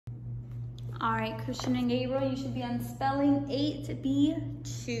All right, Christian and Gabriel, you should be on spelling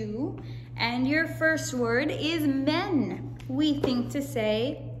 8B2. And your first word is men. We think to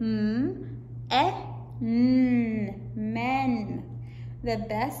say men. The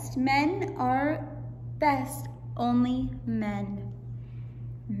best men are best, only men.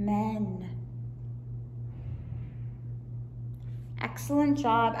 Men. Excellent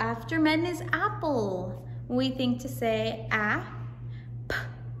job. After men is apple. We think to say apple.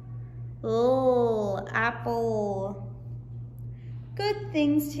 Good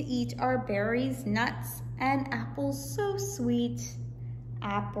things to eat are berries, nuts, and apples. So sweet.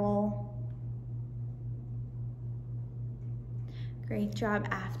 Apple. Great job.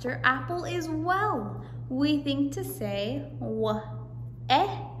 After apple is well. We think to say well.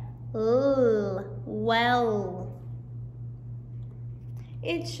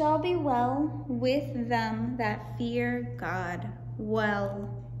 It shall be well with them that fear God. Well.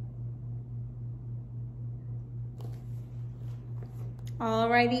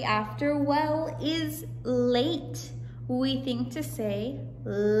 Alrighty, after well is late. We think to say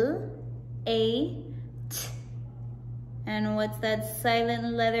late. And what's that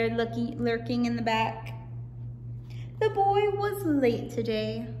silent letter lurking in the back? The boy was late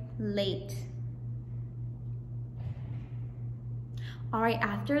today. Late. All right,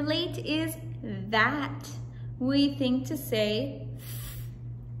 after late is that. We think to say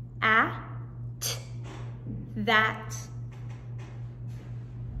that.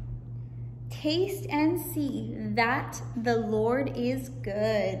 Taste and see that the Lord is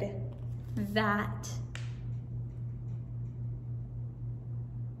good. That.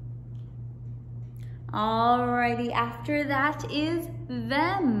 Alrighty, after that is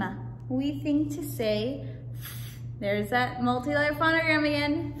them. We think to say, there's that multi-letter phonogram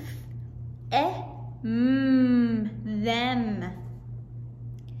again. Them.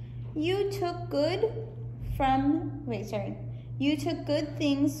 You took good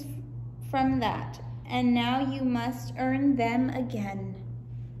things from that, and now you must earn them again.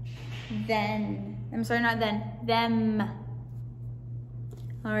 Them.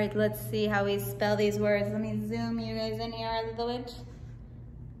 All right, let's see how we spell these words. Let me zoom you guys in here a little bit.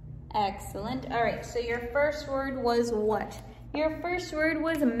 Excellent. All right, so your first word was what? Your first word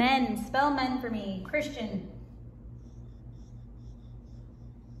was men. Spell men for me. Christian.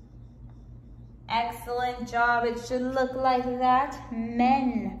 Excellent job. It should look like that.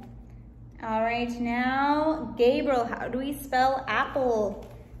 Men. All right, now Gabriel. How do we spell apple?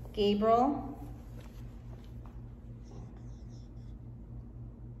 Gabriel.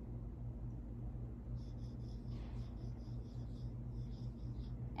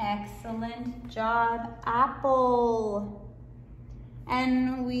 Excellent job, apple.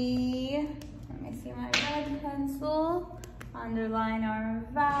 And let me see my red pencil, underline our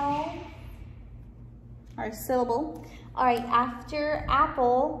vowel, our syllable. All right, after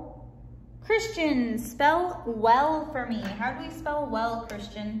apple, Christian, spell well for me. How do we spell well,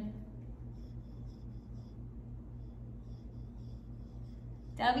 Christian?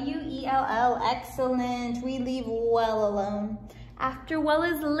 W-E-L-L, excellent. We leave well alone. After well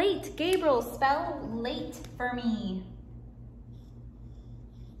is late. Gabriel, spell late for me.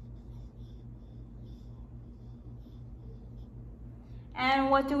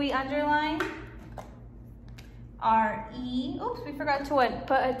 And what do we underline? R-E. Oops, we forgot to what?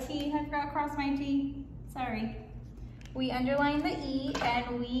 Put a T. I forgot to cross my T. Sorry. We underline the E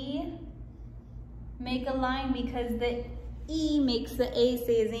and we make a line because the E makes the A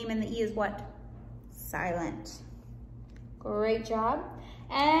say his name and the E is what? Silent. Great job.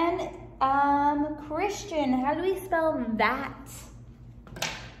 And Christian, how do we spell that?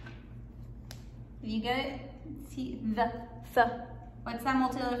 You get it? See the. What's that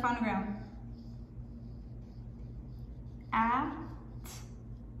multi-letter phonogram? At.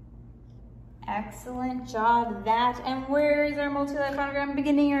 Excellent job, that. And where is our multi-letter phonogram?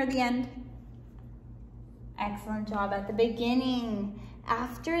 Beginning or the end? Excellent job at the beginning.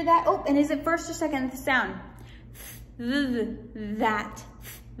 After that, oh, and is it first or second sound? That.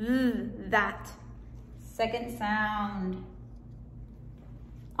 Second sound.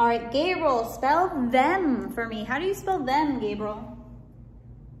 All right, Gabriel, spell them for me. How do you spell them, Gabriel?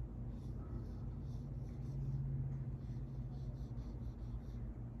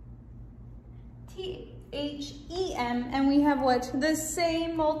 T-H-E-M, and we have what? The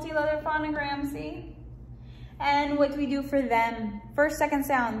same multi-letter phonogram, see? And what do we do for them? First, second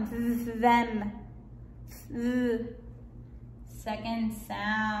sound, them. Second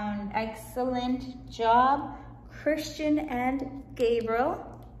sound. Excellent job, Christian and Gabriel.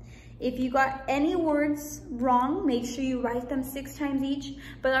 If you got any words wrong, make sure you write them 6 times each.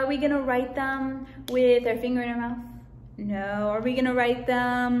 But are we gonna write them with our finger in our mouth? No. Are we gonna write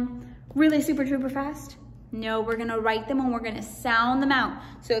them really super duper fast? No, we're gonna write them and we're gonna sound them out.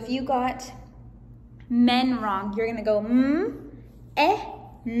 So if you got men wrong, you're gonna go men,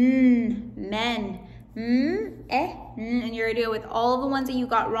 and you're gonna go with all of the ones that you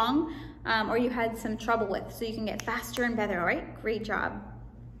got wrong or you had some trouble with, so you can get faster and better, all right? Great job.